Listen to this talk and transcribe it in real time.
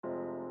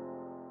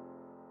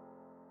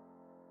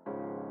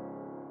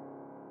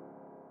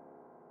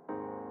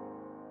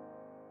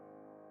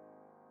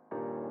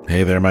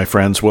Hey there, my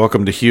friends.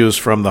 Welcome to Hughes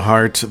from the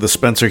Heart, the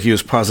Spencer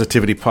Hughes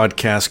Positivity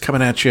Podcast,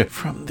 coming at you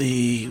from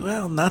the,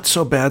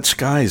 not-so-bad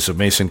skies of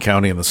Mason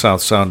County in the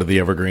South Sound of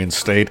the Evergreen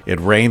State. It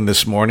rained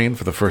this morning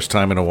for the first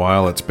time in a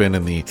while. It's been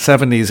in the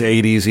 70s,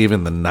 80s,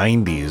 even the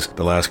 90s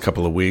the last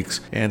couple of weeks.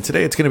 And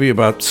today it's going to be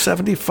about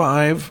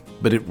 75,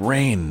 but it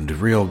rained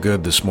real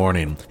good this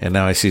morning. And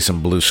now I see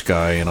some blue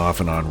sky and off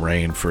and on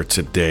rain for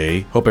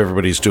today. Hope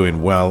everybody's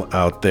doing well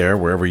out there,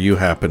 wherever you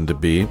happen to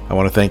be. I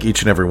want to thank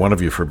each and every one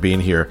of you for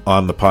being here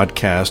on the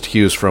podcast,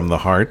 Hughes from the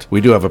Heart. We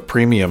do have a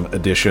premium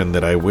edition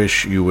that I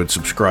wish you would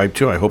subscribe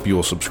to. I hope you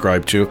will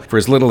subscribe to for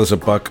as little as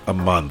 $1 a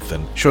month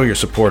and show your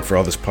support for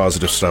all this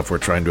positive stuff we're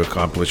trying to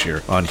accomplish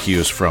here on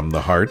Hughes from the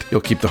Heart.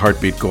 You'll keep the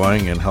heartbeat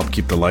going and help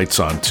keep the lights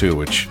on too,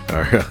 which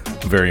are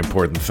very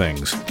important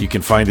things. You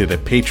can find it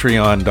at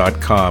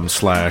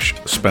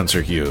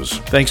patreon.com/Spencer Hughes.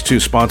 Thanks to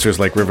sponsors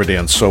like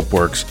Riverdance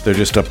Soapworks. They're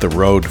just up the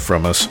road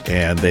from us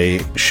and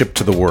they ship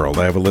to the world.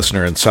 I have a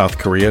listener in South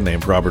Korea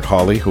named Robert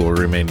Hawley who will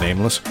remain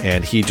nameless,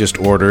 and he just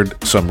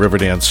ordered some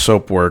Riverdance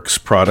Soapworks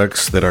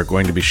products that are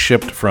going to be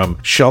shipped from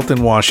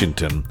Shelton,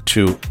 Washington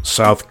to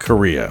South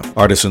Korea.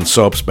 Artisan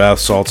soaps, bath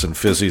salts and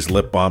fizzies,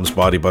 lip balms,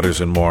 body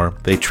butters, and more.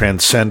 They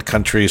transcend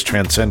countries,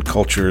 transcend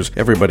cultures.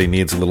 Everybody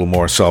needs a little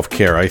more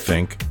self-care, I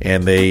think.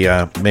 And they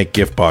make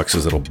gift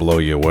boxes that'll blow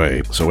you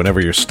away. So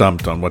whenever you're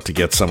stumped on what to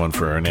get someone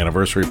for an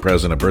anniversary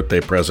present, a birthday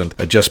present,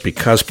 a just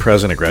because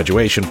present, a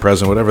graduation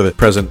present, whatever the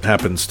present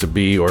happens to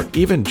be, or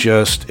even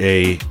just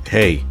a,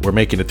 hey, we're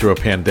making it through a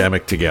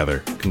pandemic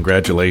together.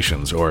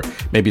 Congratulations. Or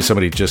maybe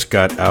somebody just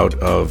got out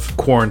of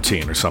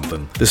quarantine or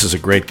something. This is a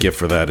great gift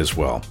for that as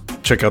well.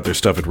 Check out their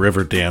stuff at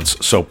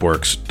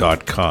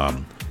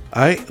riverdancesoapworks.com.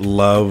 I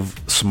love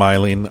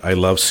smiling. I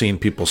love seeing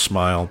people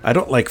smile. I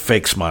don't like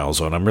fake smiles,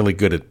 though, and I'm really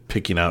good at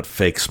picking out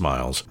fake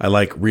smiles. I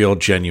like real,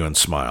 genuine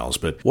smiles.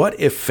 But what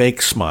if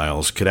fake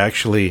smiles could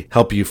actually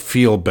help you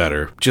feel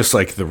better, just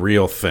like the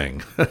real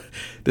thing?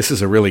 This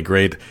is a really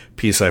great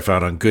piece I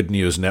found on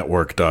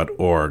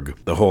goodnewsnetwork.org,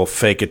 the whole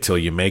fake it till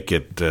you make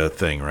it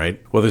thing,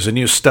 right? Well, there's a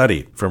new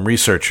study from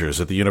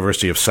researchers at the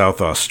University of South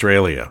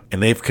Australia,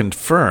 and they've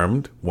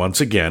confirmed, once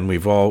again,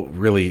 we've all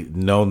really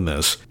known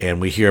this,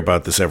 and we hear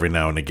about this every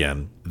now and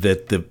again,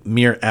 that the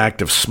mere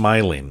act of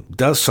smiling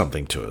does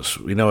something to us.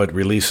 We know it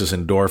releases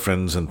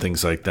endorphins and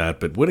things like that,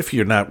 but what if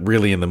you're not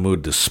really in the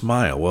mood to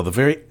smile? Well, the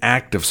very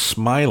act of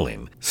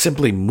smiling,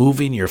 simply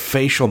moving your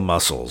facial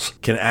muscles,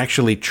 can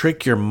actually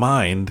trick your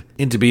mind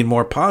into being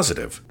more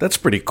positive. That's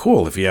pretty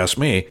cool if you ask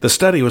me. The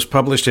study was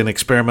published in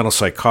Experimental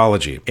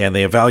Psychology, and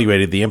they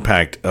evaluated the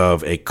impact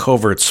of a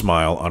covert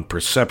smile on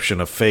perception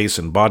of face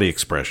and body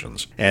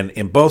expressions. And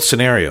in both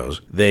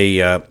scenarios, they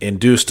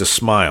induced a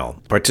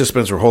smile.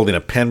 Participants were holding a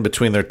pen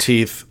between their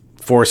teeth,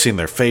 forcing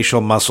their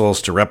facial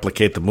muscles to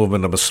replicate the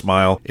movement of a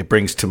smile. It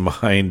brings to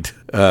mind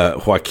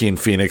Joaquin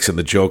Phoenix in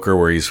The Joker,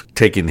 where he's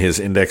taking his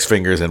index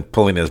fingers and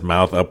pulling his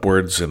mouth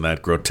upwards in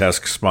that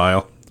grotesque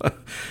smile.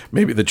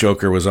 Maybe the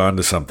Joker was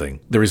onto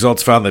something. The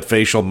results found that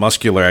facial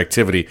muscular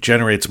activity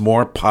generates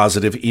more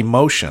positive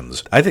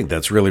emotions. I think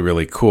that's really,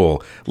 really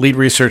cool. Lead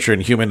researcher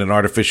and human and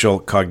artificial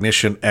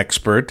cognition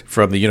expert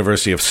from the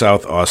University of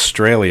South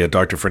Australia,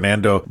 Dr.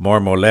 Fernando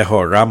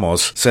Marmolejo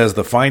Ramos, says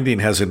the finding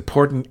has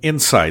important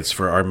insights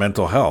for our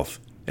mental health,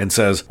 and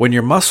says, when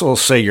your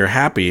muscles say you're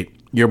happy,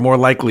 you're more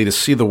likely to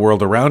see the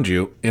world around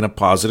you in a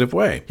positive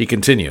way. He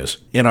continues,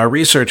 in our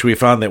research, we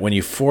found that when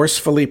you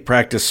forcefully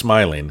practice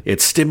smiling, it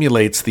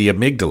stimulates the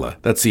amygdala.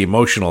 That's the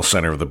emotional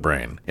center of the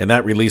brain. And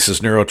that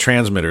releases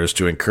neurotransmitters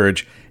to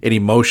encourage an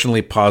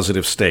emotionally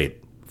positive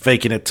state.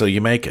 Faking it till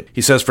you make it.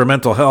 He says for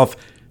mental health,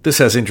 this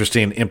has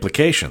interesting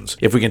implications.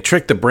 If we can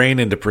trick the brain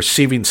into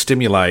perceiving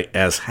stimuli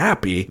as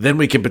happy, then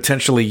we can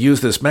potentially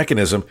use this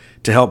mechanism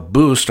to help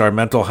boost our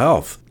mental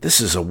health.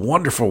 This is a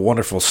wonderful,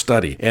 wonderful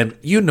study. And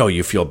you know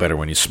you feel better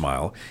when you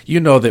smile. You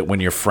know that when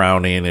you're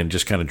frowning and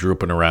just kind of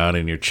drooping around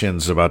and your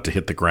chin's about to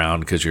hit the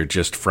ground because you're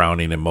just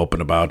frowning and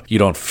moping about, you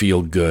don't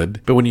feel good.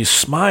 But when you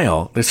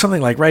smile, there's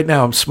something like right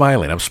now I'm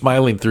smiling. I'm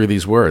smiling through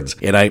these words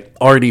and I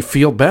already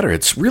feel better.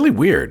 It's really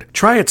weird.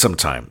 Try it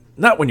sometime.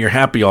 Not when you're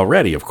happy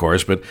already, of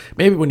course, but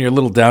maybe when you're a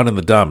little down in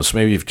the dumps.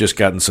 Maybe you've just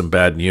gotten some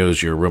bad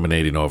news you're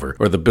ruminating over,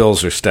 or the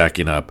bills are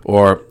stacking up,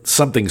 or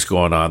something's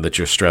going on that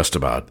you're stressed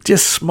about.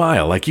 Just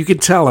smile. Like you can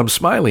tell I'm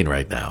smiling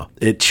right now.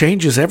 It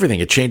changes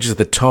everything. It changes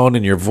the tone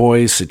in your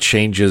voice. It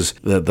changes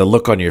the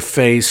look on your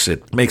face.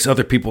 It makes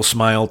other people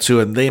smile too,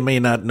 and they may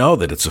not know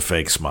that it's a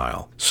fake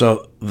smile.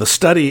 So the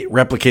study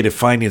replicated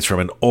findings from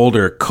an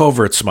older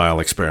covert smile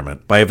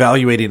experiment by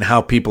evaluating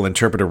how people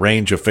interpret a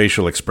range of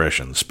facial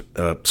expressions,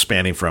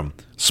 spanning from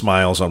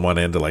smiles on one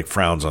end to like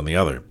frowns on the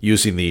other,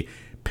 using the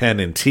pen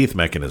and teeth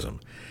mechanism.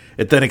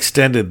 It then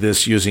extended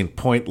this using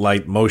point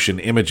light motion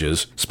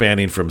images,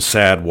 spanning from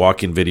sad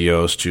walking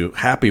videos to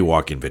happy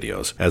walking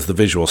videos as the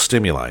visual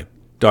stimuli.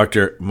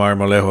 Dr.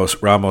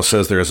 Marmolejo Ramos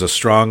says there is a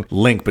strong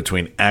link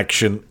between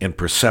action and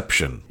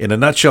perception. In a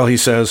nutshell, he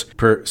says,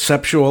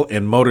 perceptual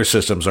and motor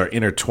systems are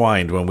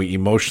intertwined when we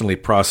emotionally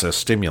process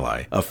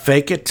stimuli. A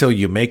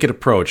fake-it-till-you-make-it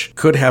approach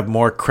could have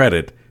more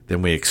credit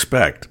than we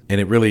expect.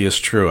 And it really is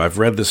true. I've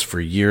read this for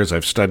years.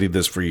 I've studied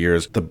this for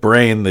years. The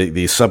brain,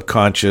 the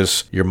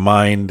subconscious, your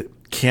mind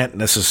can't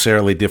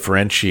necessarily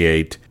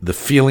differentiate the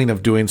feeling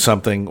of doing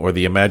something or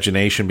the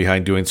imagination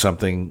behind doing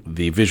something,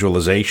 the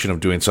visualization of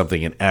doing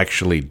something, and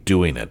actually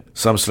doing it.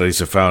 Some studies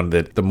have found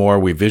that the more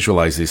we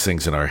visualize these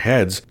things in our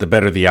heads, the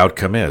better the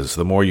outcome is.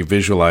 The more you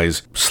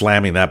visualize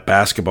slamming that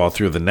basketball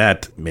through the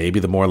net, maybe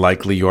the more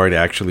likely you are to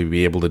actually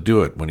be able to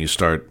do it when you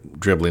start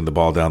dribbling the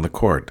ball down the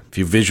court. If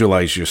you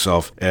visualize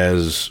yourself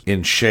as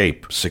in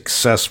shape,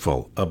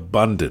 successful,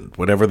 abundant,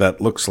 whatever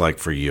that looks like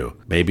for you,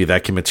 maybe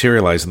that can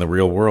materialize in the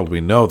real world.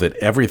 We know that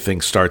everything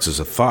starts as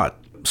a thought.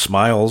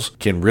 Smiles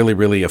can really,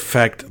 really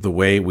affect the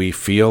way we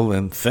feel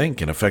and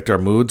think and affect our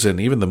moods and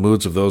even the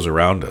moods of those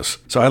around us.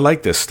 So I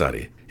like this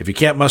study. If you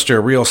can't muster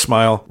a real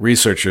smile,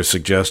 researchers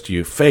suggest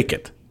you fake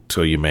it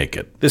till you make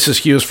it. This is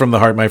Hughes from the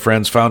Heart, my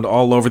friends, found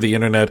all over the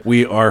internet.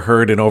 We are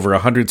heard in over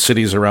 100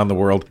 cities around the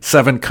world,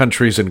 7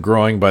 countries and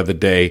growing by the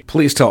day.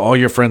 Please tell all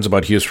your friends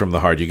about Hughes from the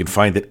Heart. You can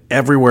find it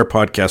everywhere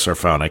podcasts are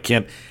found. I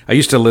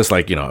used to list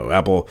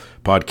Apple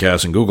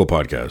Podcasts and Google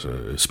Podcasts,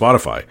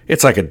 Spotify.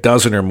 It's like a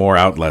dozen or more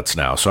outlets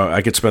now, so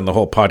I could spend the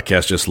whole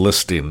podcast just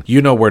listing.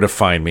 You know where to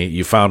find me.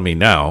 You found me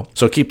now,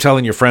 so keep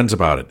telling your friends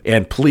about it.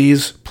 And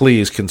please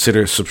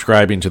consider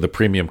subscribing to the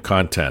premium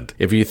content.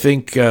 If you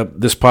think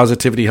this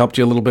positivity helped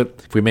you a little bit,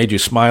 if we made you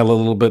smile a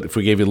little bit, if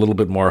we gave you a little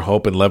bit more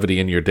hope and levity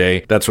in your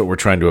day, that's what we're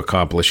trying to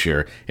accomplish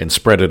here and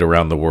spread it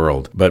around the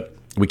world. But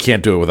we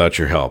can't do it without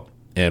your help.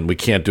 And we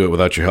can't do it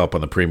without your help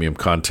on the premium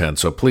content.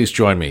 So please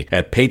join me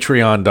at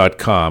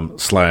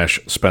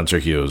patreon.com/Spencer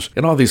Hughes.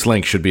 And all these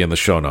links should be in the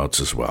show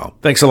notes as well.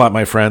 Thanks a lot,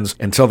 my friends.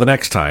 Until the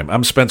next time,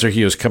 I'm Spencer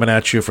Hughes coming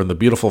at you from the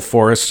beautiful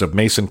forests of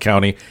Mason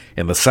County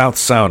in the South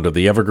Sound of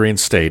the Evergreen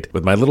State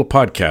with my little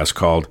podcast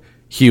called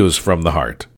Hughes from the Heart.